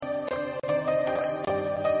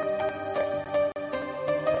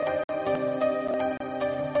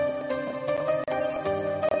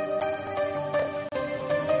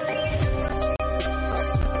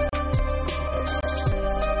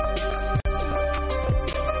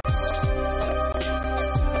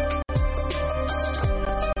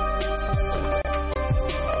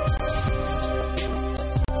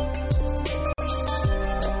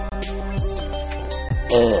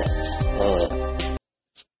Just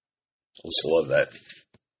love that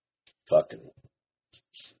fucking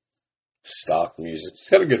stock music. It's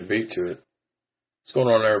got a good beat to it. What's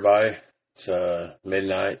going on, everybody? It's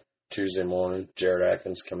midnight, Tuesday morning. Jared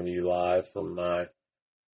Atkins coming to you live from my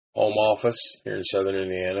home office here in Southern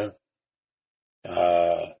Indiana.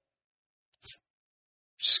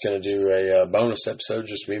 Just going to do a bonus episode,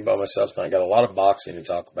 just me by myself. I got a lot of boxing to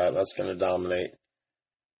talk about. That's going to dominate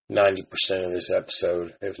 90% of this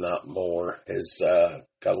episode, if not more, is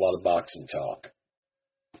got a lot of boxing talk.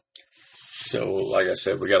 So, like I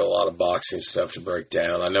said, we got a lot of boxing stuff to break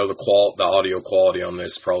down. I know the audio quality on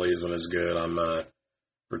this probably isn't as good. I'm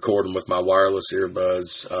recording with my wireless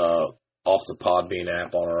earbuds off the Podbean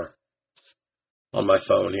app on my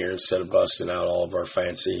phone here instead of busting out all of our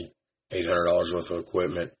fancy $800 worth of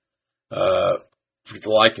equipment. If you'd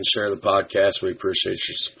like and share the podcast, we appreciate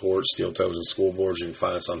your support. Steel Toes and School Boards. You can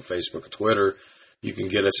find us on Facebook and Twitter. You can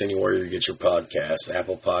get us anywhere you get your podcasts.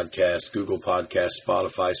 Apple Podcasts, Google Podcasts,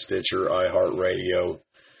 Spotify, Stitcher, iHeartRadio,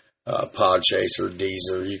 Podchaser,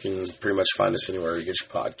 Deezer. You can pretty much find us anywhere you get your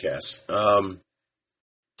podcasts. So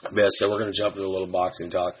we're going to jump into a little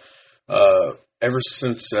boxing talk. Ever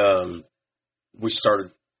since we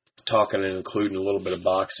started talking and including a little bit of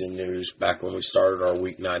boxing news back when we started our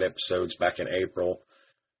weeknight episodes back in April,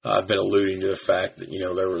 I've been alluding to the fact that,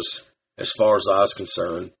 there was, as far as I was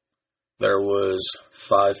concerned, there was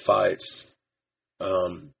 5 fights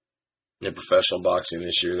in professional boxing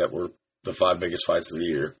this year that were the 5 biggest fights of the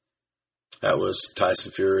year. That was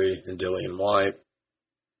Tyson Fury and Dillian Whyte.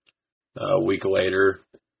 A week later,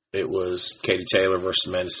 it was Katie Taylor versus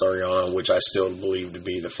Amanda Sariano, which I still believe to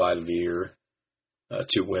be the fight of the year.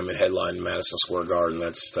 2 women headlined Madison Square Garden.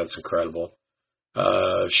 That's incredible.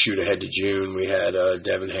 Shoot ahead to June, we had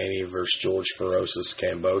Devin Haney versus George Ferocious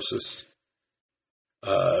Kambosos.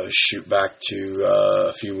 Shoot back to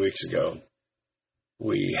a few weeks ago,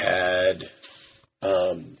 we had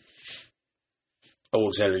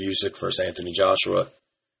Alexander Usyk versus Anthony Joshua.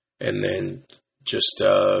 And then just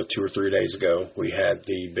 2 or 3 days ago, we had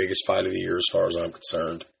the biggest fight of the year as far as I'm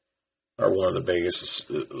concerned. Or one of the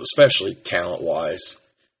biggest, especially talent-wise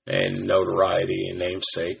and notoriety and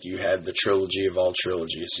namesake. You had the trilogy of all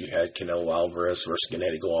trilogies. You had Canelo Alvarez versus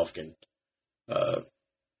Gennady Golovkin.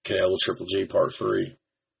 Canelo Triple G Part III.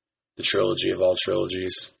 The trilogy of all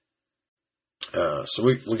trilogies. So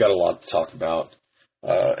we got a lot to talk about.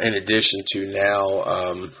 In addition to now,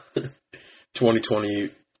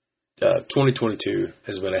 2022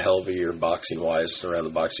 has been a hell of a year boxing-wise around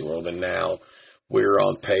the boxing world. And now we're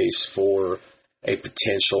on pace for a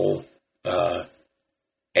potential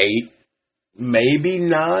 8, maybe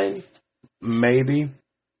 9, maybe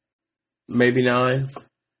 9.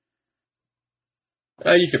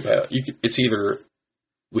 It's either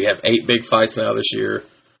we have 8 big fights now this year,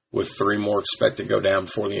 with 3 more expected to go down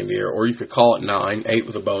before the end of the year, or you could call it 9, 8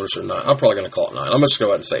 with a bonus, or 9. I'm probably going to call it 9. I'm going to just go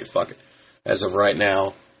ahead and say, fuck it. As of right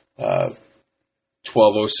now,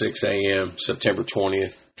 12:06 a.m., September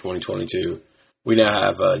 20th, 2022. We now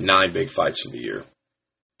have 9 big fights for the year.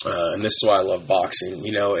 And this is why I love boxing.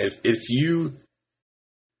 If you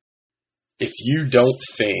don't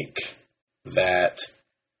think that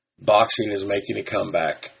boxing is making a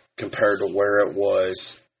comeback compared to where it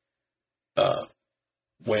was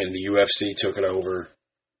when the UFC took it over,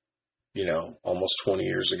 almost 20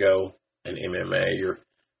 years ago, and MMA, you're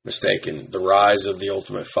mistaken. The rise of the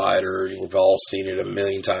Ultimate Fighter, you've all seen it a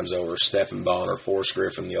million times over. Stephen Bonner, Forrest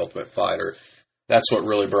Griffin, the Ultimate Fighter. That's what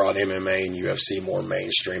really brought MMA and UFC more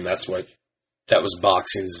mainstream. That was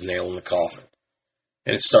boxing's nail in the coffin.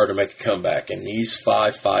 And it started to make a comeback. And these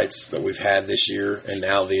 5 fights that we've had this year, and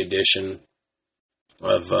now the addition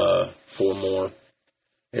of 4 more,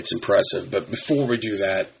 it's impressive. But before we do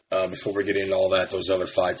that, before we get into all that, those other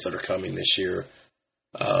fights that are coming this year,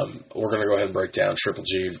 we're going to go ahead and break down Triple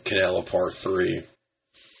G Canelo Part III.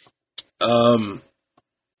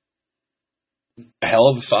 Hell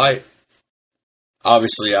of a fight.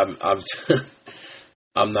 Obviously, I'm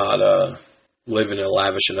not living a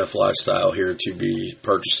lavish enough lifestyle here to be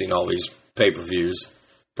purchasing all these pay-per-views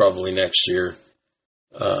probably next year.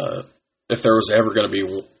 If there was ever going to be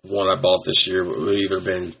one I bought this year, it would have either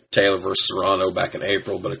been Taylor versus Serrano back in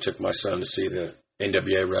April, but I took my son to see the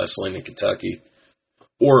NWA wrestling in Kentucky.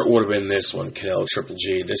 Or it would have been this one, Canelo Triple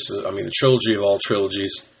G. This is, the trilogy of all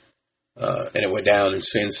trilogies. And it went down in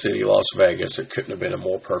Sin City, Las Vegas. It couldn't have been a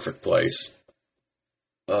more perfect place.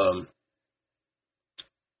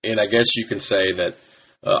 And I guess you can say that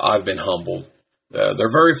I've been humbled. Their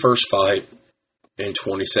very first fight in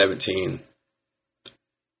 2017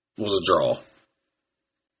 was a draw.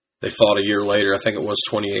 They fought a year later. I think it was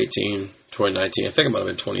 2018, 2019. I think it might have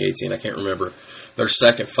been 2018. I can't remember. Their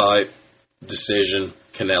second fight, decision,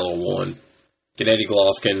 Canelo won. Gennady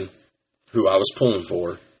Golovkin, who I was pulling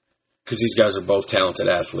for, because these guys are both talented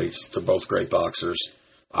athletes. They're both great boxers.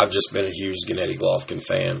 I've just been a huge Gennady Golovkin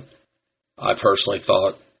fan. I personally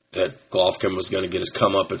thought that Golovkin was going to get his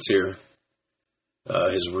comeuppance here,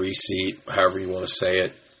 his reseat, however you want to say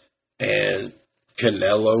it. And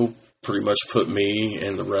Canelo pretty much put me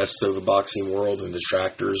and the rest of the boxing world and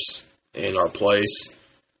detractors in our place,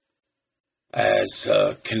 as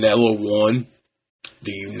Canelo won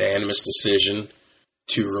the unanimous decision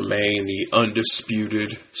to remain the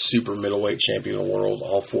undisputed super middleweight champion of the world.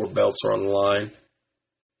 All 4 belts are on the line.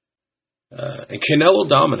 And Canelo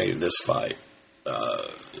dominated this fight.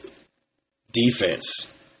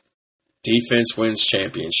 Defense. Defense wins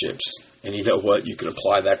championships. And you know what? You can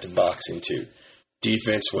apply that to boxing too.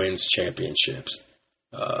 Defense wins championships.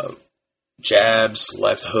 Jabs,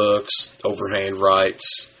 left hooks, overhand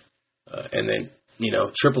rights. And then,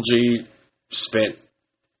 Triple G spent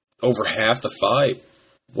over half the fight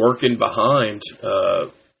working behind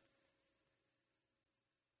an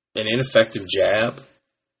ineffective jab,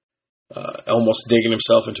 almost digging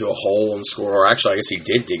himself into a hole in the score. Or actually, I guess he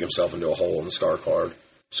did dig himself into a hole in the scorecard.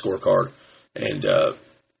 And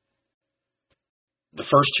the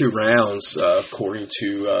first 2 rounds, according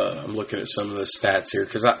to, I'm looking at some of the stats here,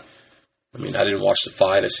 because I didn't watch the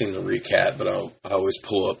fight. I seen the recap, but I always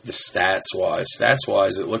pull up the stats-wise.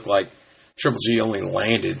 Stats-wise, it looked like Triple G only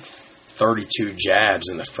landed 32 jabs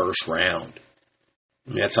in the first round.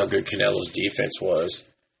 That's how good Canelo's defense was.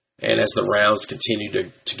 And as the rounds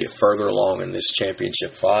continued to get further along in this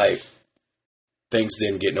championship fight, things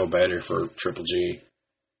didn't get no better for Triple G.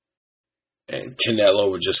 And Canelo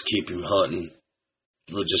would just keep him hunting.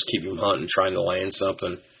 Trying to land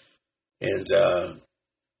something. And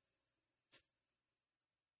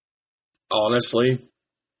honestly,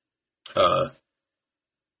 I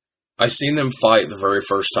seen them fight the very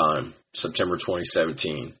first time, September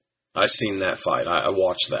 2017. I seen that fight. I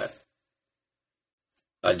watched that.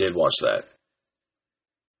 I did watch that.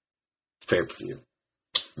 Pay-per-view.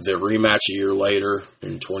 The rematch a year later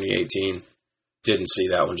in 2018, didn't see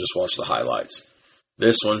that one, just watched the highlights.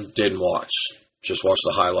 This one, didn't watch. Just watched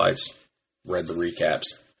the highlights, read the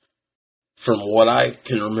recaps. From what I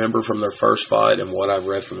can remember from their first fight and what I've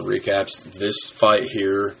read from the recaps, this fight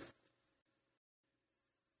here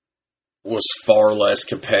was far less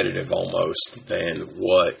competitive almost than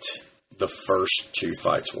what the first 2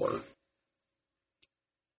 fights were.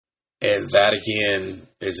 And that again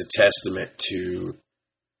is a testament to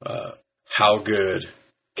how good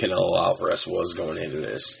Canelo Alvarez was going into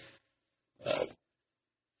this.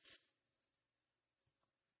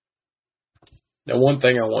 Now, one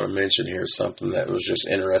thing I want to mention here is something that was just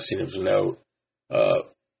interesting to note.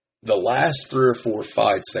 The last 3 or 4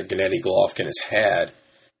 fights that Gennady Golovkin has had,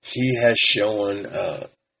 he has shown an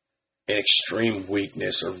extreme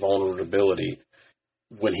weakness or vulnerability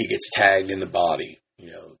when he gets tagged in the body.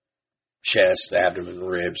 Chest, abdomen,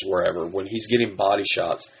 ribs, wherever. When he's getting body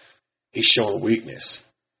shots, he's showing a weakness.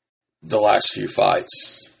 The last few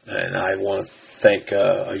fights, and I want to thank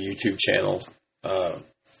a YouTube channel.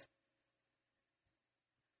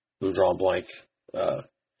 I'm drawing blank.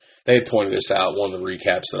 They had pointed this out, one of the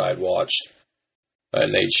recaps that I had watched,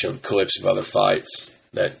 and they showed clips of other fights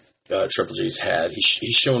that Triple G's had.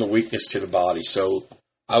 He's shown a weakness to the body, so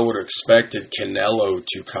I would have expected Canelo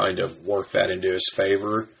to kind of work that into his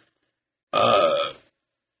favor.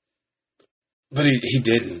 But he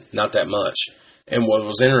didn't, not that much. And what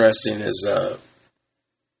was interesting is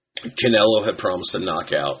Canelo had promised a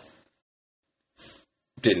knockout.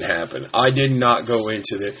 Didn't happen. I did not go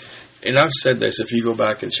into and I've said this, if you go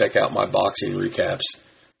back and check out my boxing recaps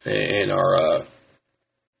in our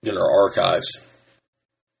archives,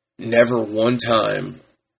 never one time,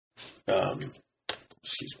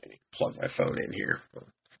 excuse me, plug my phone in here.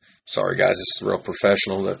 Sorry guys, this is real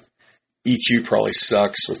professional. The EQ probably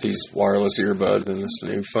sucks with these wireless earbuds and this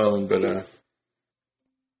new phone, but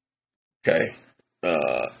okay.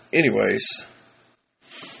 Anyways,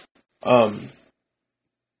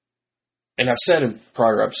 and I've said in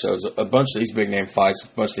prior episodes, a bunch of these big name fights, a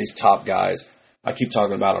bunch of these top guys, I keep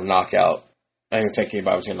talking about a knockout. I didn't think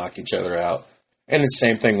anybody was going to knock each other out. And the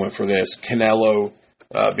same thing went for this. Canelo,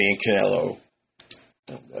 being Canelo,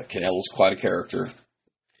 Canelo's quite a character.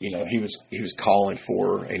 He was calling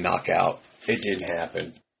for a knockout. It didn't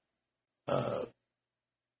happen. But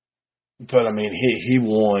I mean, he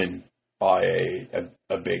won by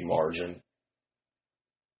a big margin.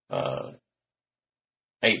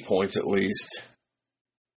 8 points at least.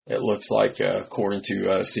 It looks like, according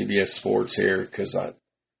to CBS Sports here, because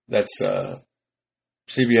that's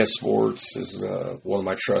CBS Sports is one of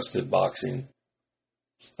my trusted boxing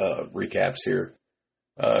recaps here.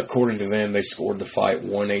 According to them, they scored the fight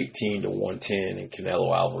 118 to 110 in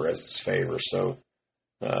Canelo Alvarez's favor. So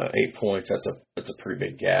 8 points. That's a pretty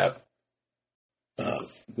big gap.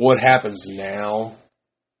 What happens now?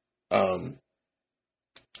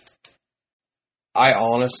 I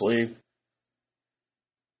honestly,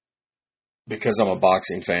 because I'm a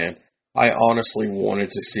boxing fan, I honestly wanted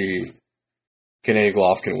to see Gennady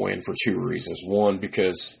Golovkin win for two reasons. One,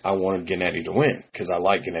 because I wanted Gennady to win, because I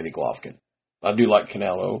like Gennady Golovkin. I do like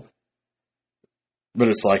Canelo, but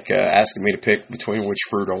it's like asking me to pick between which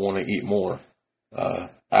fruit I want to eat more,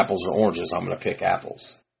 apples or oranges. I'm going to pick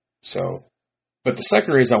apples. So, but the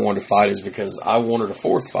second reason I wanted to fight is because I wanted a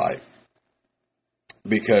fourth fight.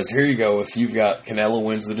 Because here you go, if you've got Canelo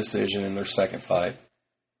wins the decision in their second fight,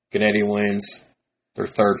 Gennady wins their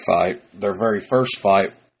third fight, their very first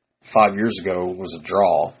fight 5 years ago was a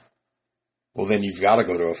draw, well then you've got to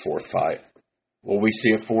go to a fourth fight. Will we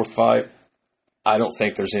see a fourth fight? I don't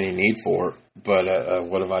think there's any need for it, but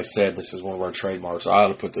what have I said? This is one of our trademarks. I ought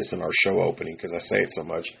to put this in our show opening because I say it so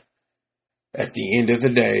much. At the end of the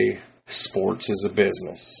day, sports is a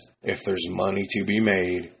business. If there's money to be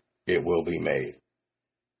made, it will be made.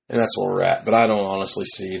 And that's where we're at. But I don't honestly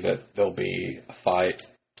see that there'll be a fight.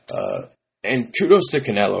 And kudos to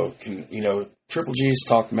Canelo. Triple G's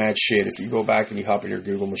talked mad shit. If you go back and you hop in your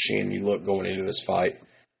Google machine and you look going into this fight,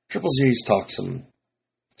 Triple G's talked some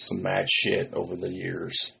mad shit over the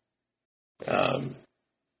years.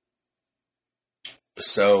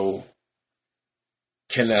 So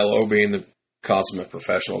Canelo, being the consummate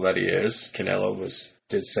professional that he is, Canelo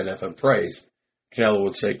did send nothing praise. Canelo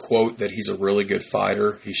would say, quote, that he's a really good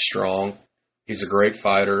fighter, he's strong, he's a great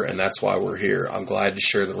fighter, and that's why we're here. I'm glad to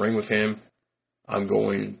share the ring with him. I'm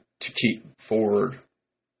going to keep forward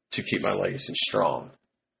to keep my legacy strong.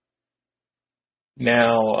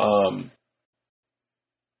 Now,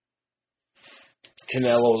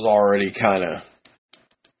 Canelo's already kind of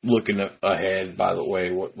looking ahead. By the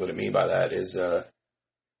way, what I mean by that is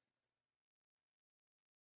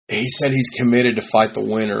he said he's committed to fight the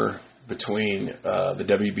winner between the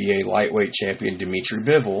WBA lightweight champion Dimitri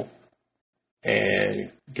Bivol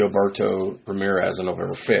and Gilberto Ramirez on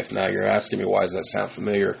November 5th. Now, you're asking me, why does that sound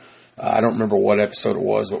familiar? I don't remember what episode it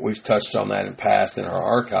was, but we've touched on that in past in our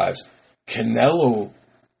archives. Canelo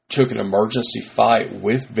took an emergency fight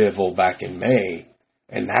with Bivol back in May,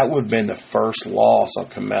 and that would have been the first loss on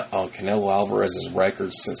Canelo Alvarez's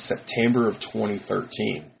record since September of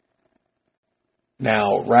 2013.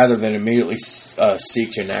 Now, rather than immediately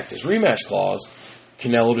seek to enact his rematch clause,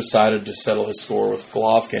 Canelo decided to settle his score with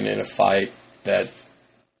Golovkin in a fight that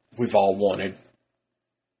we've all wanted.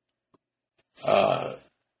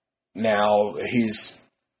 Now, he's,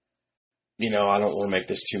 I don't want to make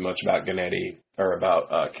this too much about Gennady, or about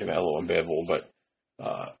Canelo and Bivol, but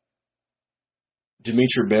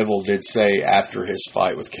Dimitri Bivol did say after his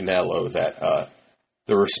fight with Canelo that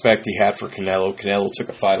the respect he had for Canelo took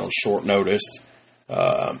a fight on short notice.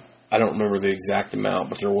 I don't remember the exact amount,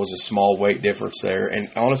 but there was a small weight difference there. And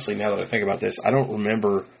honestly, now that I think about this, I don't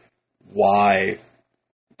remember why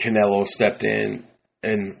Canelo stepped in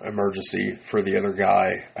emergency for the other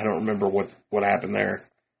guy. I don't remember what happened there.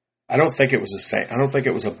 I don't think it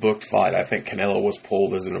was a booked fight. I think Canelo was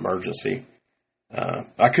pulled as an emergency.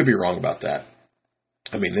 I could be wrong about that.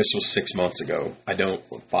 I mean, this was 6 months ago.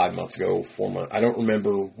 5 months ago, 4 months. I don't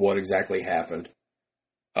remember what exactly happened.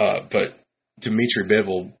 But Dimitri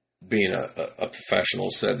Bivol, being a professional,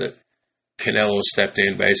 said that Canelo stepped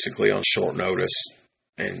in basically on short notice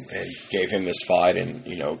and gave him this fight. And,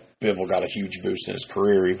 Bivol got a huge boost in his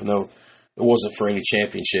career. Even though it wasn't for any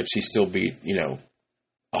championships, he still beat,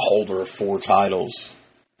 a holder of 4 titles.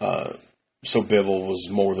 So Bivol was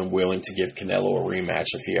more than willing to give Canelo a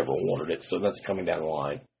rematch if he ever wanted it. So that's coming down the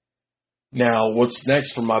line. Now, what's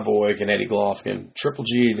next for my boy, Gennady Golovkin? Triple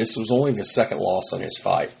G, this was only the second loss on his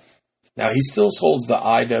fight. Now, he still holds the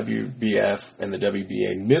IWBF and the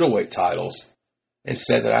WBA middleweight titles, and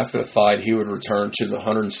said that after the fight, he would return to the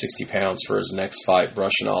 160 pounds for his next fight,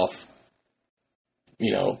 brushing off,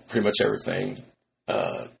 pretty much everything.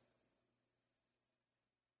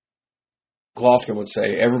 Golovkin would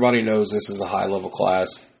say, everybody knows this is a high-level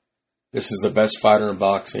class. This is the best fighter in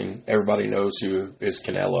boxing. Everybody knows who is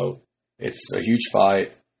Canelo. It's a huge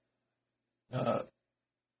fight.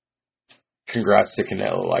 Congrats to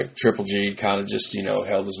Canelo. Like, Triple G kind of just,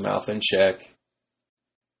 held his mouth in check.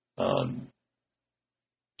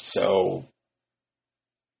 So,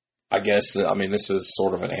 I guess, this is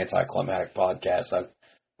sort of an anticlimactic podcast.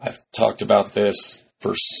 I've talked about this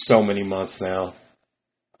for so many months now.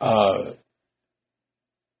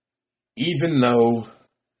 Even though,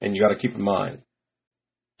 and you got to keep in mind,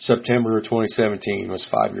 September of 2017 was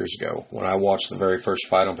 5 years ago when I watched the very first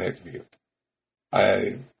fight on pay-per-view.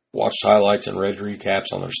 I watched highlights and read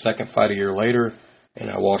recaps on their second fight a year later, and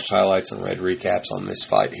I watched highlights and read recaps on this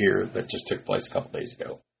fight here that just took place a couple days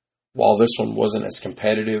ago. While this one wasn't as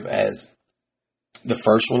competitive as the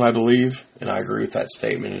first one, I believe, and I agree with that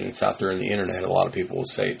statement, and it's out there on the internet, a lot of people will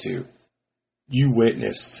say it too. You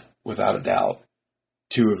witnessed, without a doubt,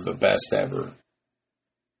 two of the best ever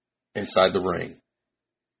inside the ring.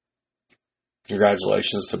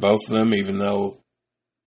 Congratulations to both of them, even though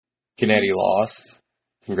Canelo lost.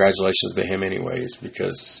 Congratulations to him anyways,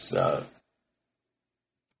 because,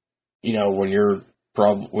 when you're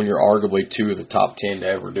arguably two of the top 10 to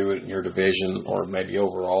ever do it in your division, or maybe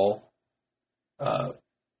overall, and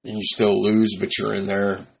you still lose, but you're in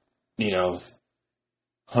there,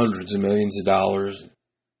 hundreds of millions of dollars.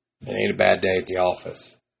 It ain't a bad day at the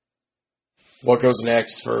office. What goes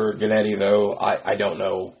next for Gennady, though, I don't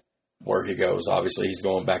know where he goes. Obviously, he's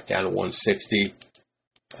going back down to 160.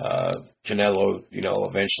 Canelo,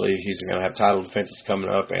 eventually he's going to have title defenses coming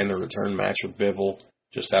up and the return match with Bivol,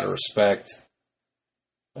 just out of respect.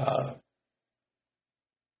 I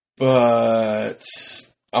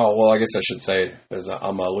guess I should say, as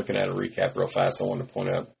I'm looking at a recap real fast, I wanted to point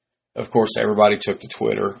out, of course, everybody took to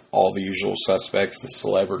Twitter, all the usual suspects, the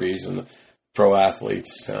celebrities and the pro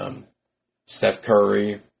athletes, Steph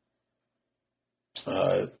Curry,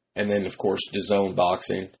 and then, of course, DAZN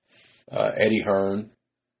Boxing, Eddie Hearn.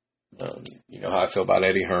 You know how I feel about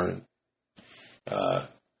Eddie Hearn.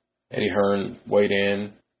 Eddie Hearn weighed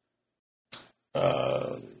in.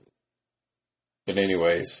 But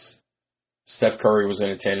anyways, Steph Curry was in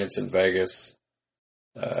attendance in Vegas.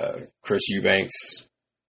 Chris Eubanks,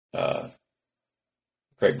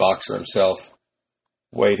 great boxer himself,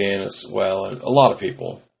 weighed in as well, and a lot of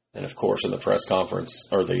people. And of course, in the press conference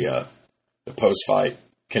or the post-fight,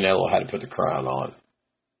 Canelo had to put the crown on.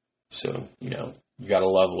 So you got to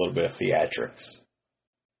love a little bit of theatrics.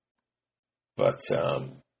 But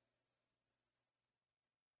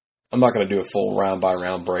I'm not going to do a full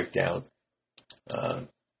round-by-round breakdown.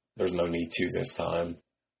 There's no need to this time.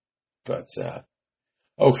 But,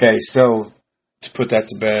 okay, so to put that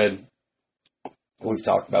to bed,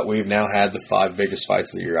 we've now had the 5 biggest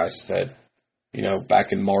fights of the year. I said,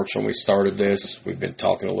 back in March when we started this, we've been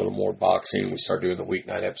talking a little more boxing. We started doing the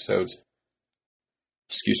weeknight episodes.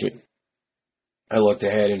 Excuse me. I looked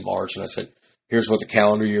ahead in March and I said, here's what the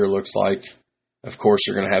calendar year looks like. Of course,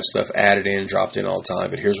 you're going to have stuff added in, dropped in all the time,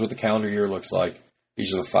 but here's what the calendar year looks like.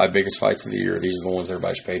 These are the 5 biggest fights of the year. These are the ones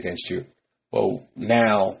everybody should pay attention to. Well,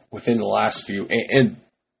 now, within the last few, and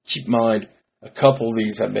keep in mind, a couple of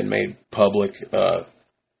these have been made public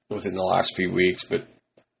within the last few weeks, but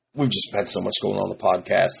we've just had so much going on the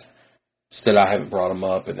podcast. Instead, I haven't brought them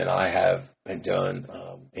up, and then I haven't done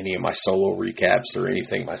any of my solo recaps or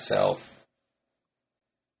anything myself.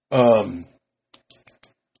 But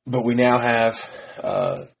we now have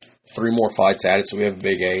 3 more fights added, so we have a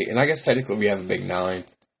big 8. And I guess technically we have a big 9. I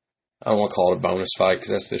don't want to call it a bonus fight because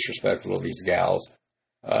that's disrespectful of these gals.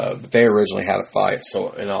 But they originally had a fight,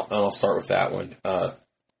 and I'll start with that one.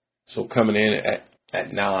 So coming in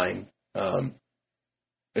at 9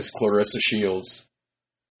 is Claressa Shields,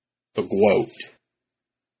 the GWOAT.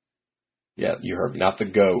 Yeah, you heard me, not the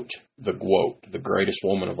GOAT, the GWOAT, the greatest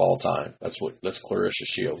woman of all time. That's Claressa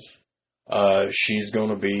Shields. She's going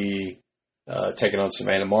to be taking on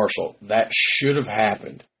Savannah Marshall. That should have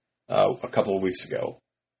happened a couple of weeks ago.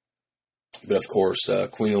 But of course,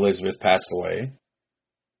 Queen Elizabeth passed away.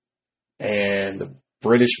 And the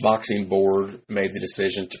British Boxing Board made the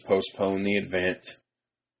decision to postpone the event.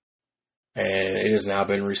 And it has now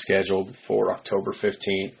been rescheduled for October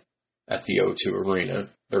 15th at the O2 Arena.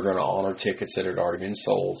 They're going to honor tickets that had already been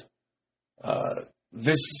sold.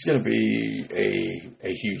 This is going to be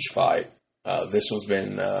a huge fight. This one's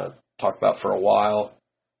been talked about for a while.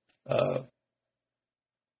 I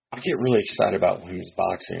get really excited about women's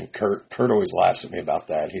boxing. Kurt always laughs at me about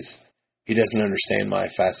that. He doesn't understand my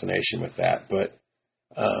fascination with that. But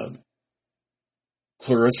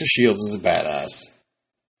Claressa Shields is a badass.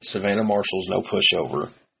 Savannah Marshall's no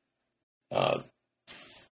pushover.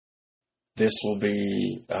 This will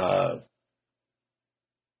be, and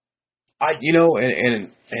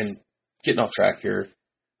getting off track here,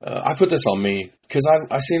 I put this on me because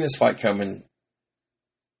I seen this fight coming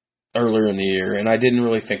earlier in the year, and I didn't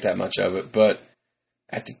really think that much of it. But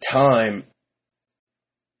at the time,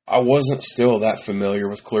 I wasn't still that familiar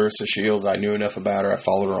with Claressa Shields. I knew enough about her. I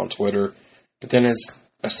followed her on Twitter. But then as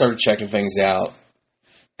I started checking things out.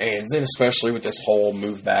 And then especially with this whole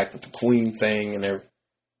move back with the Queen thing and this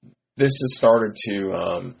has started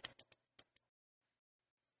to,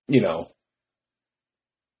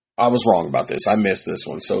 I was wrong about this. I missed this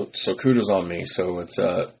one. So kudos on me. So it's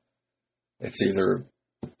either,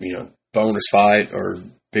 bonus fight or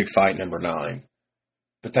big fight number 9.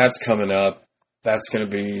 But that's coming up. That's going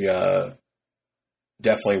to be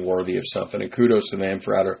definitely worthy of something. And kudos to them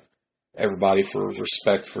everybody for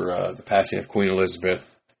respect for the passing of Queen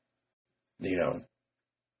Elizabeth.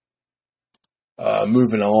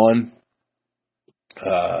 Moving on,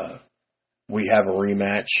 we have a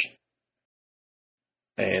rematch.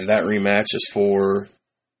 And that rematch is for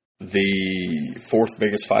the 4th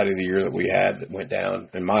biggest fight of the year that we had that went down.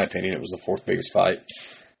 In my opinion, it was the 4th biggest fight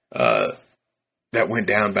that went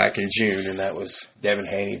down back in June, and that was Devin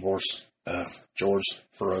Haney versus George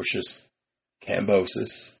Ferocious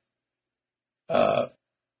Kambosos. The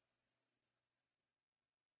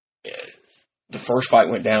first fight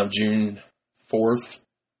went down June 4th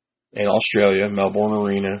in Australia, Melbourne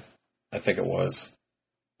Arena, I think it was.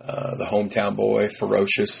 The hometown boy,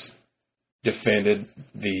 Ferocious, defended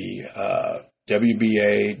the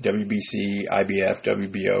WBA, WBC, IBF,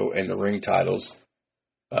 WBO, and the ring titles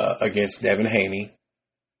against Devin Haney.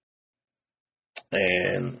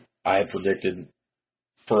 And I had predicted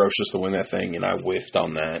Ferocious to win that thing, and I whiffed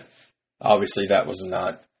on that. Obviously, that was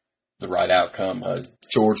not the right outcome.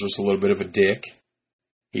 George was a little bit of a dick.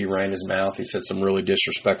 He ran his mouth. He said some really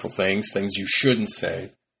disrespectful things you shouldn't say.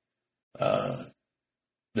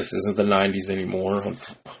 This isn't the 90s anymore,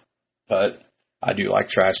 but I do like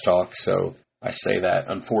trash talk, so I say that.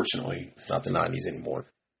 Unfortunately, it's not the 90s anymore.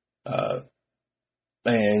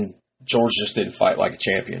 And George just didn't fight like a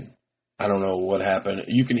champion. I don't know what happened.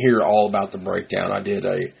 You can hear all about the breakdown.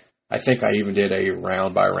 I think I even did a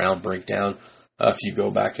round by round breakdown. If you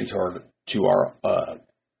go back into our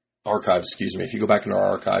archives, if you go back into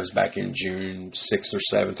our archives back in June 6th or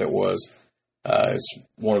 7th, it was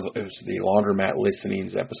the Laundromat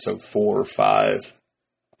Listenings, episode 4 or 5.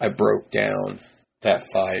 I broke down that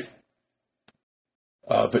fight.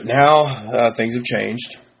 But now things have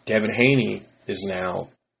changed. Devin Haney is now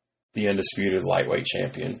the undisputed lightweight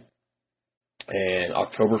champion. And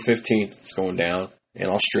October 15th, it's going down in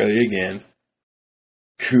Australia again.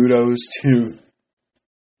 Kudos to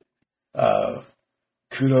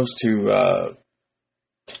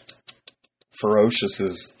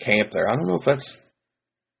Ferocious's camp there. I don't know if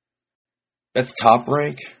that's Top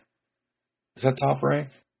Rank. Is that Top Rank?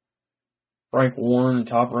 Frank Warren,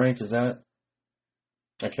 Top Rank, is that?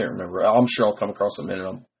 I can't remember. I'm sure I'll come across them and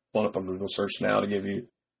I'll pull up a Google search now to give you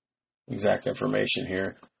exact information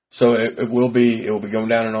here. So it will be going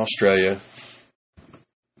down in Australia.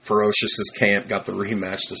 Ferocious's camp got the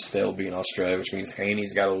rematch to still be in Australia, which means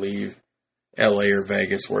Haney's got to leave LA or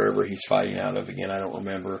Vegas, wherever he's fighting out of. Again, I don't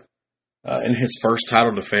remember. In his first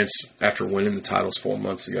title defense after winning the titles 5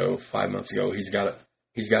 months ago, he's got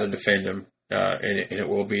to defend him, and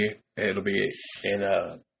it'll be in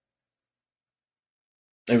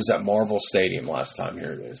it was at Marvel Stadium last time.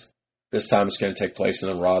 Here it is. This time it's going to take place in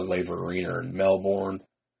the Rod Laver Arena in Melbourne.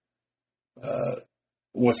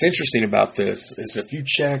 What's interesting about this is if you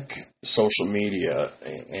check social media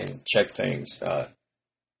and check things,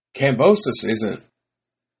 Kambosos isn't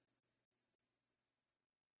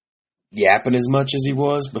yapping as much as he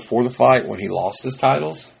was before the fight when he lost his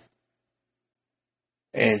titles.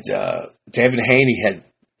 And Devin Haney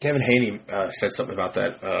said something about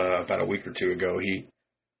that about a week or two ago. He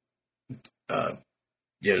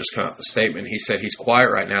just kind of a statement. He said he's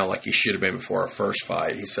quiet right now like he should have been before our first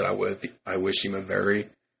fight. He said, I wish him a very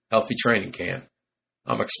healthy training camp.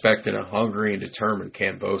 I'm expecting a hungry and determined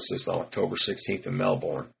Kambosos on October 16th in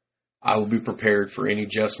Melbourne. I will be prepared for any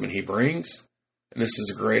adjustment he brings, and this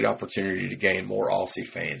is a great opportunity to gain more Aussie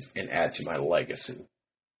fans and add to my legacy.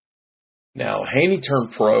 Now, Haney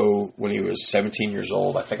turned pro when he was 17 years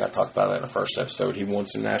old. I think I talked about that in the first episode. He won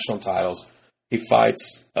some national titles. He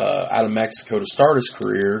fights out of Mexico to start his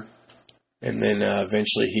career, and then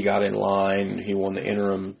eventually he got in line. He won the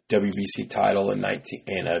interim WBC title in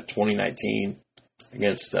 2019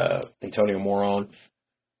 against Antonio Moron.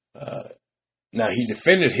 Now, he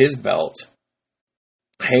defended his belt.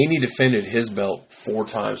 Haney defended his belt 4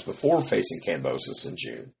 times before facing Kambosos in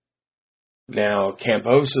June. Now,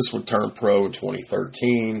 Kambosos would turn pro in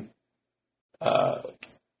 2013.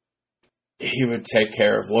 He would take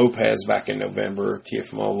care of Lopez back in November,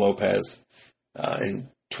 Teofimo Lopez, in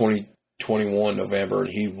 2021 November, and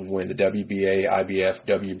he would win the WBA, IBF,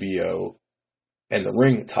 WBO, and the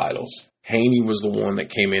ring titles. Haney was the one that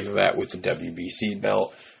came into that with the WBC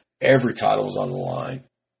belt. Every title was on the line.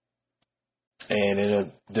 And in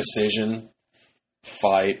a decision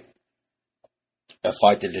fight, a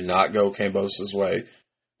fight that did not go Kambosos' way.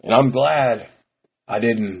 And I'm glad I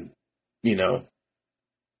didn't,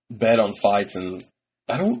 bet on fights, and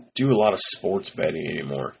I don't do a lot of sports betting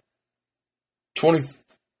anymore.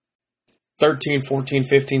 2013, 14,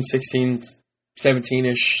 15, 16,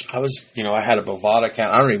 17-ish, I had a Bovada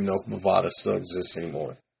account. I don't even know if Bovada still exists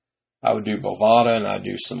anymore. I would do Bovada, and I'd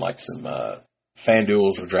do some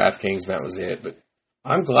FanDuels or DraftKings, and that was it. But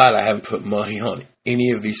I'm glad I haven't put money on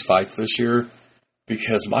any of these fights this year,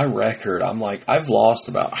 because my record, I've lost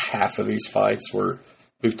about half of these fights where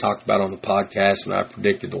we've talked about on the podcast, and I've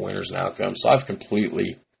predicted the winners and outcomes. So I've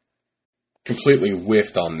completely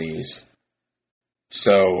whiffed on these.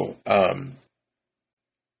 So,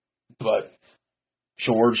 but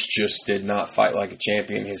George just did not fight like a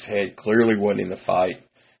champion. His head clearly wasn't in the fight.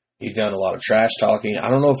 He'd done a lot of trash talking. I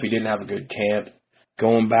don't know if he didn't have a good camp.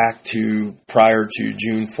 Going back to prior to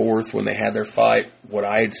June 4th when they had their fight, what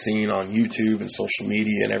I had seen on YouTube and social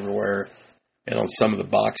media and everywhere, and on some of the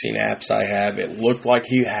boxing apps I have, it looked like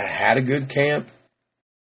he had a good camp.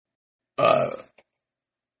 But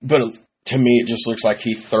to me, it just looks like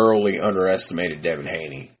he thoroughly underestimated Devin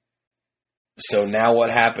Haney. So now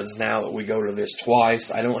what happens now that we go to this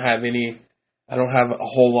twice? I don't have a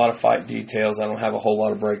whole lot of fight details. I don't have a whole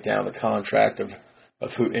lot of breakdown of the contract of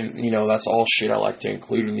who, and that's all shit I like to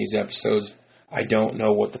include in these episodes. I don't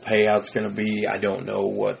know what the payout's going to be. I don't know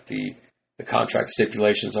what the contract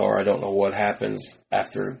stipulations are. I don't know what happens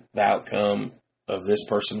after the outcome of this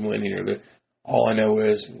person winning all I know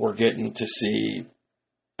is we're getting to see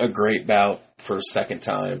a great bout for a second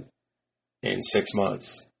time in 6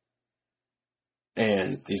 months.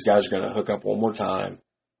 And these guys are going to hook up one more time.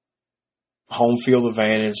 Home field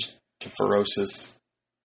advantage to Ferocis.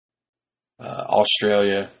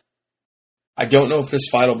 Australia. I don't know if this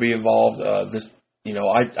fight will be involved. I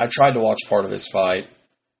tried to watch part of this fight.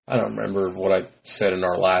 I don't remember what I said in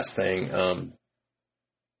our last thing, the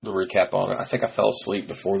recap on it. I think I fell asleep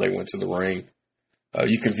before they went to the ring.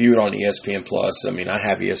 You can view it on ESPN Plus. I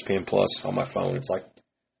have ESPN Plus on my phone. It's like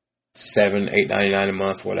 $7, $8.99 a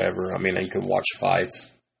month, whatever. You can watch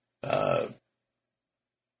fights. But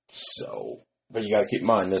you got to keep in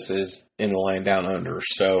mind, this is in the land down under.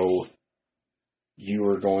 So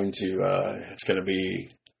it's going to be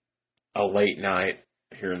a late night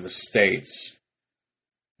here in the States.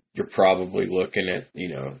 You're probably looking at,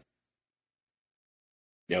 10,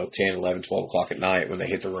 11, 12 o'clock at night when they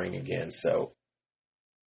hit the ring again. So,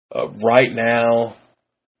 right now,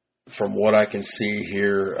 from what I can see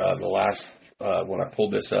here, when I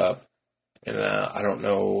pulled this up, and I don't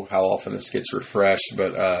know how often this gets refreshed,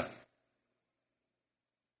 but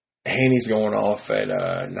Haney's going off at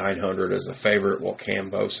 900 as a favorite, while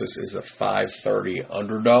Kambosos is a 530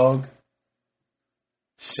 underdog.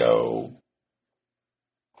 So,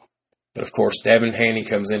 but of course, Devin Haney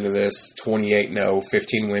comes into this 28-0,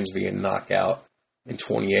 15 wins via knockout in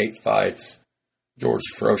 28 fights. George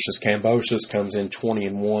Ferocious Kambosos comes in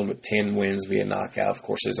 20-1 with 10 wins via knockout. Of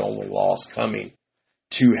course, his only loss coming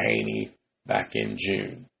to Haney back in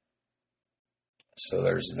June. So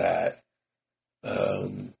there's that.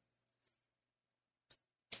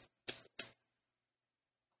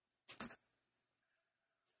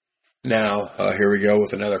 Now, here we go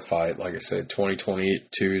with another fight. Like I said,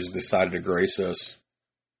 2022 has decided to grace us.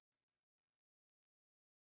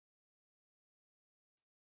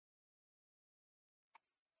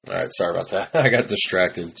 Alright, sorry about that. I got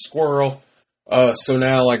distracted. Squirrel. So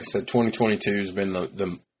now, like I said, 2022 has been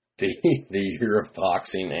the year of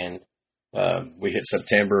boxing, and we hit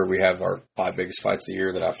September. We have our 5 biggest fights of the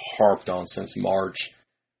year that I've harped on since March.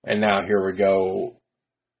 And now here we go.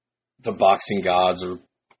 The boxing gods are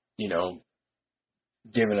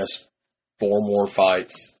giving us 4 more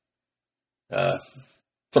fights.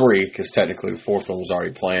 3, because technically the 4th one was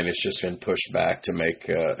already planned. It's just been pushed back to make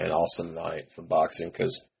an awesome night for boxing,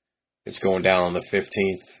 because it's going down on the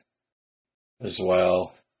 15th as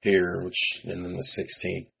well here, and then the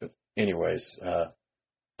 16th. But anyways,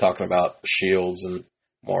 talking about Shields and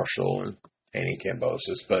Marshall and Haney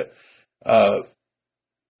Kambosos. But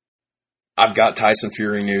I've got Tyson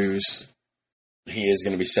Fury news. He is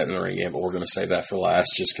going to be setting the ring in, but we're going to save that for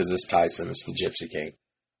last just because it's Tyson. It's the Gypsy King.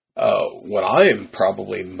 What I am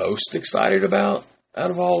probably most excited about out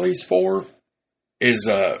of all these 4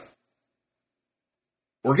 is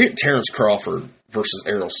we're getting Terrence Crawford versus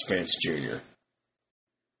Errol Spence Jr.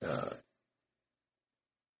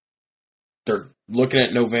 They're looking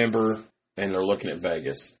at November, and they're looking at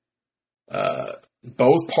Vegas.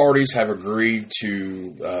 Both parties have agreed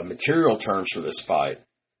to material terms for this fight.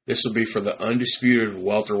 This would be for the undisputed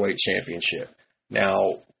welterweight championship.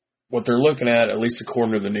 Now, what they're looking at least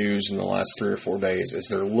according to the news in the last 3 or 4 days, is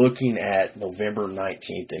they're looking at November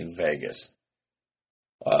 19th in Vegas.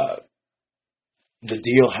 The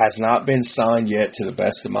deal has not been signed yet, to the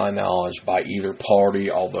best of my knowledge, by either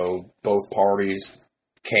party, although both parties,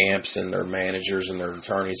 camps and their managers and their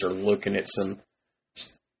attorneys, are looking at some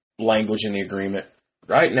language in the agreement.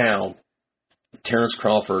 Right now, Terrence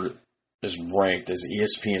Crawford is ranked as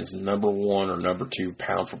ESPN's number 1 or number 2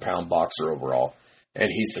 pound-for-pound boxer overall,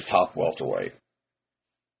 and he's the top welterweight.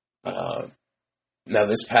 Now,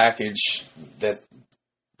 this package that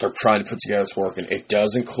they're trying to put together is working. It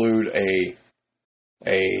does include a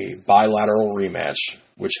bilateral rematch,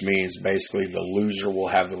 which means basically the loser will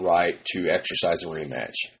have the right to exercise a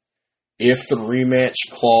rematch. If the rematch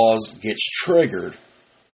clause gets triggered,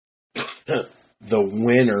 the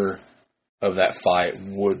winner of that fight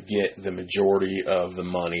would get the majority of the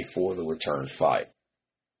money for the return fight.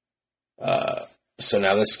 So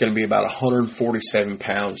now this is going to be about a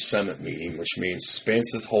 147-pound summit meeting, which means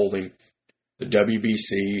Spence is holding the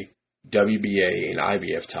WBC, WBA, and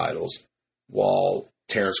IBF titles, while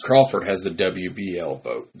Terrence Crawford has the WBL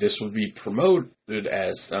boat. This would be promoted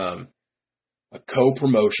as a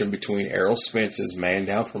co-promotion between Errol Spence's Man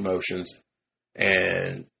Down Promotions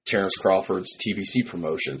and Terrence Crawford's TBC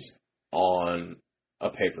Promotions on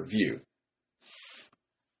a pay-per-view.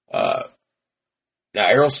 Now,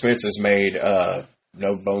 Errol Spence has made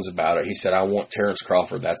no bones about it. He said, I want Terrence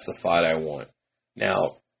Crawford. That's the fight I want.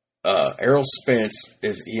 Now, Errol Spence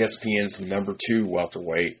is ESPN's number 2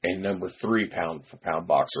 welterweight and number 3 pound-for-pound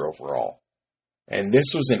boxer overall. And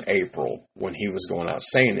this was in April when he was going out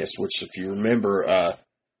saying this, which, if you remember,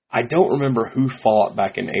 I don't remember who fought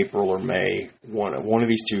back in April or May. One of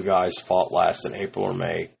these two guys fought last in April or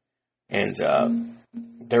May. And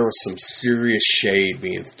there was some serious shade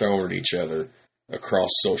being thrown at each other across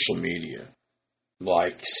social media.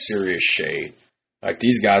 Like, serious shade. Like,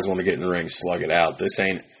 these guys want to get in the ring and slug it out. This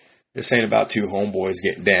ain't about two homeboys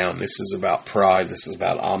getting down. This is about pride. This is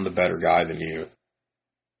about, I'm the better guy than you.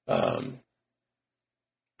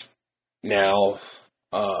 Now,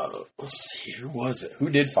 let's see, who was it? Who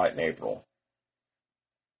did fight in April?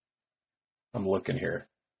 I'm looking here.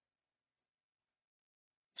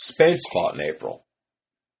 Spence fought in April.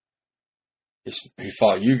 He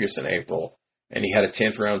fought Ugas in April, and he had a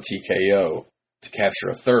 10th round TKO to capture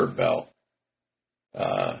a third belt.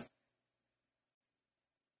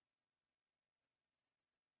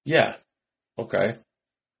 Yeah, okay.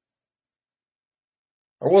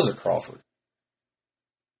 Or was it Crawford?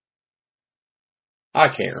 I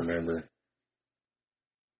can't remember.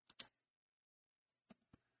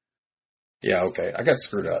 Yeah, okay. I got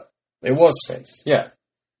screwed up. It was Spence. Yeah.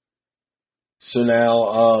 So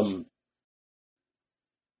now,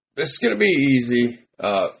 this is going to be easy.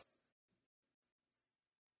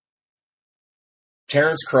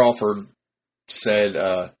 Terrence Crawford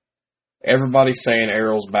said, everybody's saying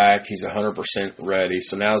Errol's back. He's 100% ready.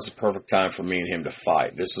 So now's the perfect time for me and him to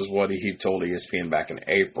fight. This is what he told ESPN back in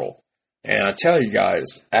April. And I tell you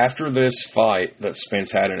guys, after this fight that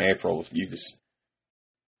Spence had in April with Ugas,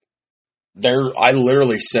 I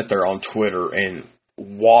literally sat there on Twitter and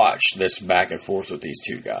watched this back and forth with these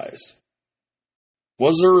two guys.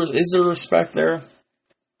 Is there respect there?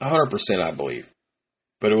 100%, I believe.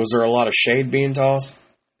 But was there a lot of shade being tossed?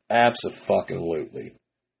 Abso-fucking-lutely.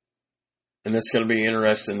 And it's going to be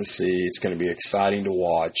interesting to see. It's going to be exciting to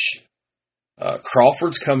watch.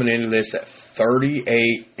 Crawford's coming into this at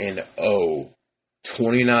 38-0,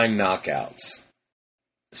 29 knockouts.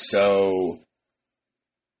 So,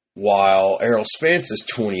 while Errol Spence is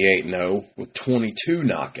 28-0 with 22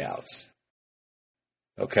 knockouts.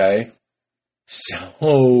 Okay?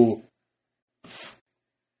 So,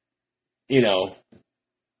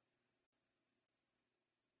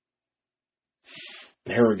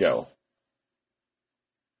 here we go.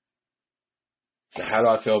 How do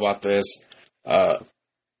I feel about this? I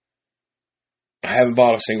haven't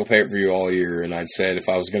bought a single pay-per-view all year, and I'd said if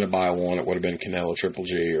I was going to buy one, it would have been Canelo Triple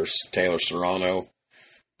G or Taylor Serrano.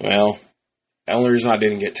 Well, the only reason I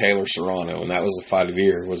didn't get Taylor Serrano, and that was the fight of the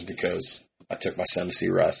year, was because I took my son to see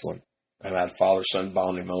wrestling. I had a father-son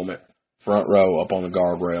bonding moment, front row, up on the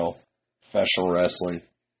guardrail, professional wrestling,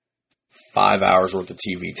 5 hours worth of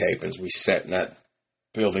TV tapings. We sat in that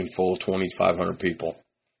building full of 2,500 people.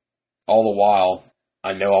 All the while,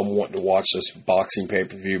 I know I'm wanting to watch this boxing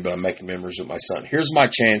pay-per-view, but I'm making memories with my son. Here's my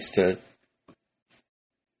chance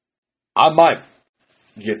I might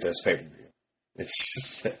get this pay-per-view. It's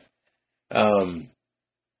just,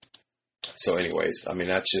 so anyways, I mean,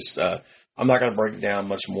 that's just, I'm not going to break it down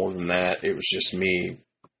much more than that. It was just me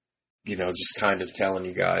just kind of telling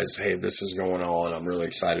you guys, hey, this is going on. I'm really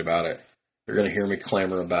excited about it. You're going to hear me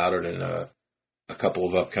clamor about it in a couple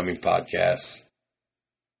of upcoming podcasts.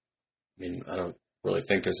 I mean, I don't really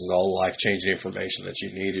think this is all life-changing information that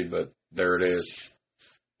you needed, but there it is.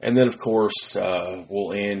 And then, of course,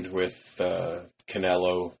 we'll end with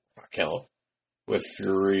Canelo, with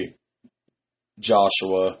Fury,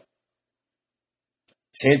 Joshua.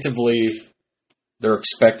 Tentatively, they're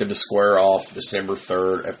expected to square off December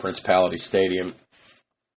 3rd at Principality Stadium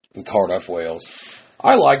in Cardiff, Wales.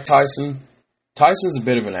 I like Tyson. Tyson's a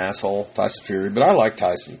bit of an asshole, Tyson Fury, but I like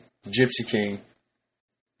Tyson, the Gypsy King.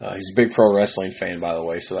 He's a big pro wrestling fan, by the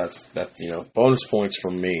way, so that's bonus points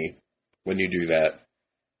from me when you do that.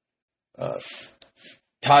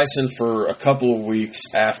 Tyson, for a couple of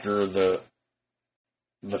weeks after the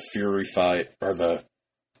Fury fight, or the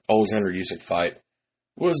Alexander Usyk fight,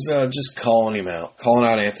 was just calling him out, calling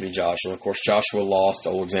out Anthony Joshua. Of course, Joshua lost to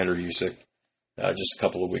Alexander Usyk just a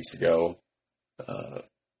couple of weeks ago.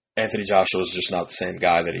 Anthony Joshua is just not the same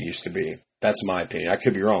guy that he used to be. That's my opinion. I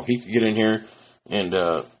could be wrong. He could get in here and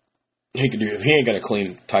he ain't going to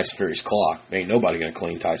clean Tyson Fury's clock. Ain't nobody going to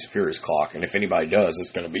clean Tyson Fury's clock. And if anybody does,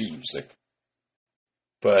 it's going to be Usyk.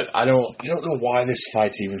 But I don't know why this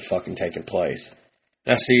fight's even fucking taking place.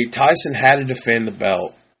 Now, see, Tyson had to defend the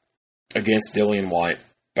belt against Dillian Whyte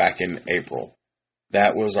back in April.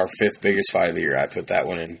 That was our 5th biggest fight of the year. I put that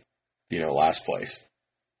one in, last place.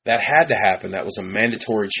 That had to happen. That was a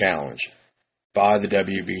mandatory challenge by the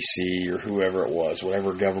WBC or whoever it was,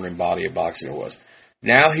 whatever governing body of boxing it was.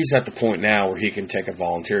 Now he's at the point now where he can take a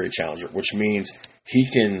voluntary challenger, which means he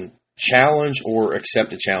can challenge or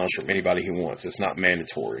accept a challenge from anybody he wants. It's not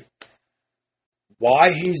mandatory.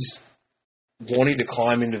 Why he's wanting to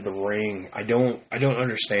climb into the ring, I don't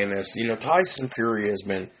understand this. Tyson Fury has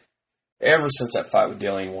been, ever since that fight with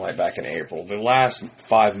Dillian Whyte back in April, the last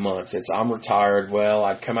 5 months, it's I'm retired. Well,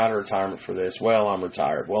 I'd come out of retirement for this. Well, I'm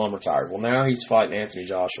retired. Well, now he's fighting Anthony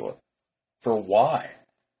Joshua. For why?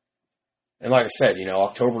 And like I said,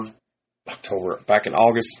 October, back in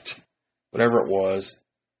August, whatever it was,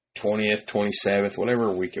 20th, 27th,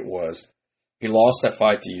 whatever week it was, he lost that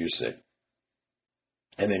fight to Usyk.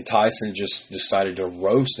 And then Tyson just decided to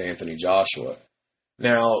roast Anthony Joshua.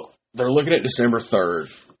 Now, they're looking at December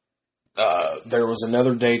 3rd. There was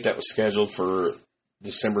another date that was scheduled for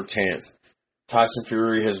December 10th. Tyson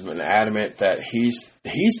Fury has been adamant that he's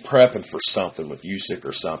prepping for something with Usyk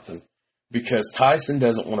or something, because Tyson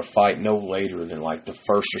doesn't want to fight no later than like the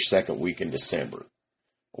 1st or 2nd week in December.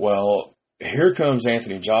 Well, here comes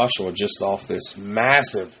Anthony Joshua just off this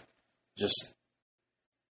massive, just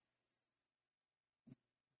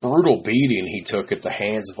brutal beating he took at the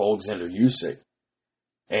hands of Alexander Usyk.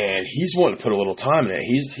 And he's wanting to put a little time in it.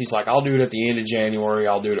 He's like, I'll do it at the end of January.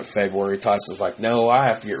 I'll do it at February. Tyson's like, no, I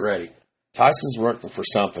have to get ready. Tyson's working for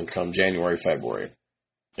something come January, February.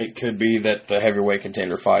 It could be that the heavyweight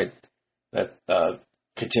contender fight, that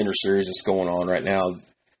contender series that's going on right now,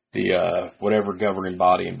 the whatever governing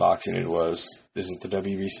body in boxing it was, is it the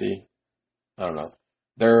WBC? I don't know.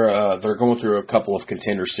 They're going through a couple of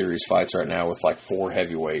contender series fights right now with like 4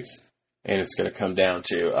 heavyweights. And it's going to come down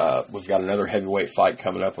to, we've got another heavyweight fight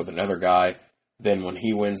coming up with another guy. Then when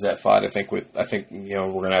he wins that fight, I think we're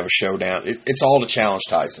going to have a showdown. It's all to challenge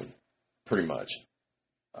Tyson, pretty much.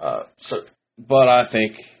 But I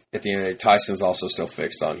think at the end of the day, Tyson's also still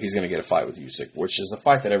fixed on he's going to get a fight with Usyk, which is a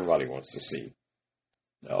fight that everybody wants to see.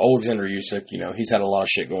 Alexander Usyk, he's had a lot of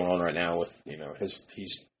shit going on right now with,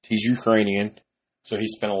 he's Ukrainian, so he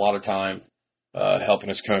spent a lot of time helping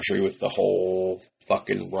his country with the whole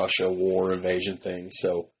fucking Russia war invasion thing.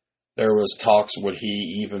 So there was talks, would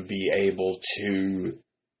he even be able to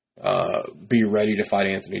be ready to fight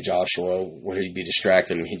Anthony Joshua? Would he be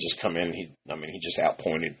distracted and he'd just come in and he just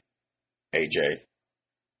outpointed AJ.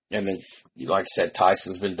 And then, like I said,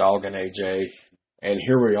 Tyson's been dogging AJ, and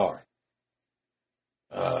here we are.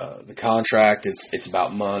 The contract, it's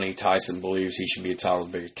about money. Tyson believes he should be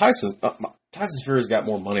entitled to bigger. Tyson Fury's got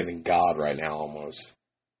more money than God right now, almost.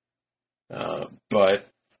 But,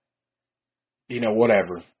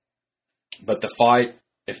 whatever. But the fight,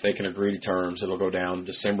 if they can agree to terms, it'll go down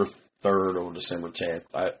December 3rd or December 10th.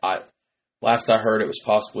 Last I heard, it was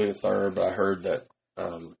possibly the 3rd, but I heard that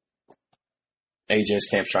AJ's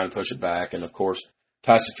camp's trying to push it back. And, of course,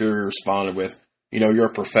 Tyson Fury responded with, you're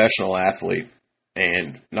a professional athlete.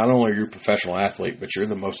 And not only are you a professional athlete, but you're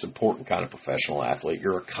the most important kind of professional athlete.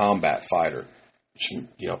 You're a combat fighter.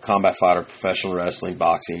 Combat fighter, professional wrestling,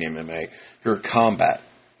 boxing, MMA. You're a combat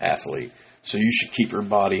athlete. So you should keep your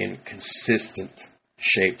body in consistent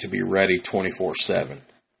shape to be ready 24/7.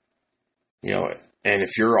 And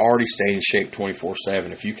if you're already staying in shape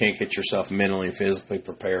 24/7, if you can't get yourself mentally and physically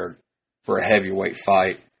prepared for a heavyweight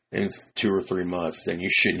fight in 2 or 3 months, then you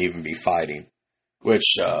shouldn't even be fighting.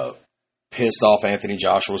 Which pissed off Anthony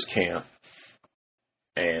Joshua's camp.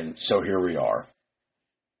 And so here we are.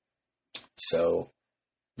 So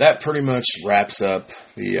that pretty much wraps up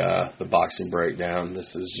the boxing breakdown.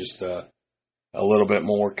 This is just a little bit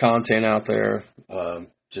more content out there.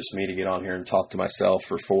 Just me to get on here and talk to myself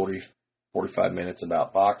for 45 minutes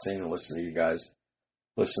about boxing and listen to you guys.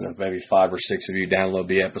 Listen to maybe 5 or 6 of you download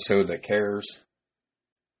the episode that cares.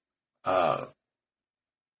 But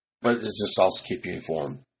it's just also keep you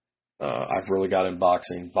informed. I've really got in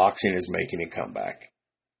boxing. Boxing is making a comeback.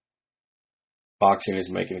 Boxing is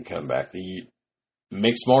making a comeback. The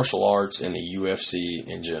mixed martial arts and the UFC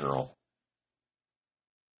in general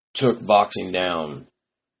took boxing down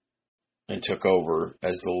and took over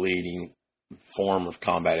as the leading form of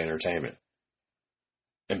combat entertainment.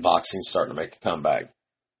 And boxing's starting to make a comeback.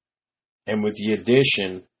 And with the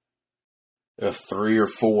addition of 3 or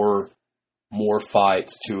 4 more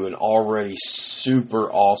fights to an already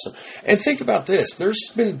super awesome. And think about this.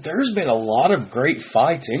 There's been a lot of great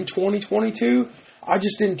fights in 2022. I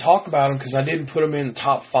just didn't talk about them because I didn't put them in the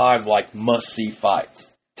top 5 like must-see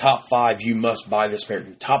fights. Top 5, you must buy this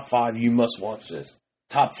pay-per-view. Top 5, you must watch this.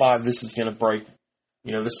 Top 5, this is going to break.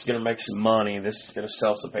 This is going to make some money. This is going to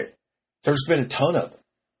sell some pay. There's been a ton of them.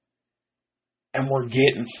 And we're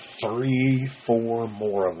getting 3, 4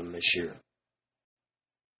 more of them this year.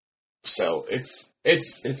 So it's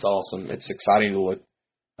awesome. It's exciting to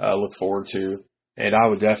look forward to. And I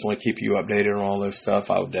would definitely keep you updated on all this stuff.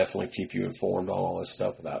 I would definitely keep you informed on all this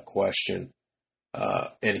stuff without question. And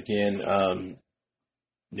again,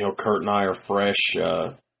 Kurt and I are fresh,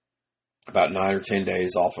 about 9 or 10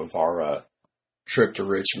 days off of our trip to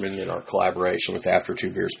Richmond and our collaboration with After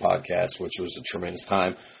Two Beers podcast, which was a tremendous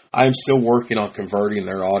time. I am still working on converting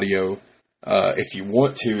their audio. If you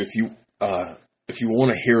want to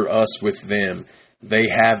hear us with them, they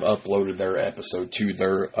have uploaded their episode to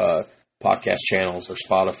their podcast channels, their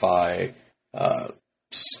Spotify, Apple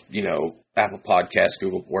Podcasts,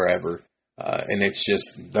 Google, wherever. And it's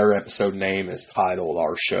just their episode name is titled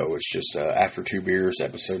our show. It's just After Two Beers,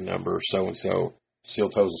 episode number so-and-so, Steel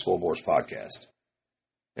Toes and Scoreboards podcast.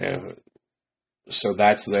 So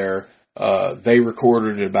that's there. They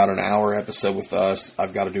recorded about an hour episode with us.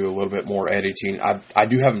 I've got to do a little bit more editing. I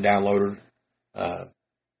do have them downloaded.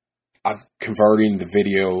 I'm converting the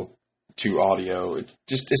video to audio.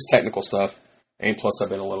 It's technical stuff. And plus I've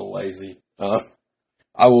been a little lazy.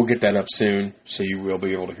 I will get that up soon, so you will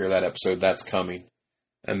be able to hear that episode. That's coming.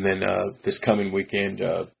 And then this coming weekend,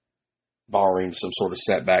 barring some sort of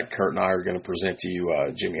setback, Kurt and I are going to present to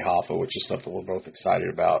you Jimmy Hoffa, which is something we're both excited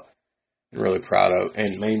about and really proud of.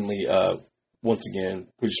 And mainly, once again,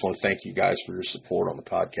 we just want to thank you guys for your support on the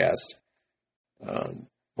podcast.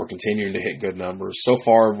 We're continuing to hit good numbers. So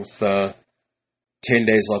far, with 10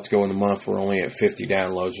 days left to go in the month, we're only at 50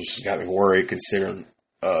 downloads, which has got me worried considering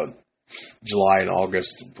July and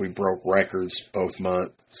August, we broke records both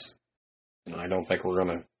months. I don't think we're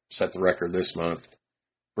going to set the record this month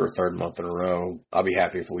for a 3rd month in a row. I'll be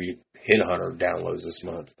happy if we hit 100 downloads this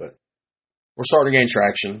month, but we're starting to gain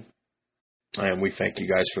traction, and we thank you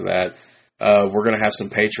guys for that. We're going to have some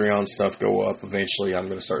Patreon stuff go up eventually. I'm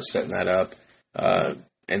going to start setting that up,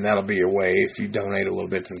 and that'll be a way, if you donate a little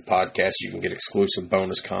bit to the podcast, you can get exclusive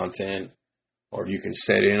bonus content, or you can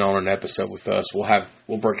set in on an episode with us.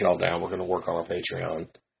 We'll break it all down. We're going to work on our Patreon.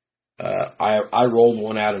 I rolled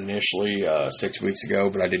one out initially 6 weeks ago,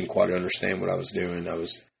 but I didn't quite understand what I was doing. I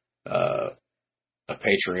was a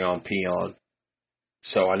Patreon peon,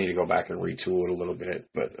 so I need to go back and retool it a little bit.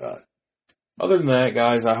 But other than that,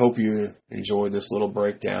 guys, I hope you enjoyed this little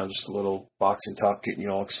breakdown, just a little boxing talk, getting you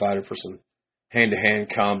all excited for some hand-to-hand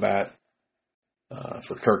combat.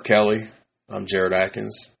 For Kirk Kelly, I'm Jared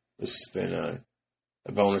Atkins. This has been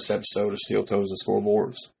a bonus episode of Steel Toes and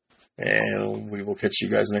Scoreboards, and we will catch you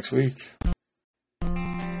guys next week.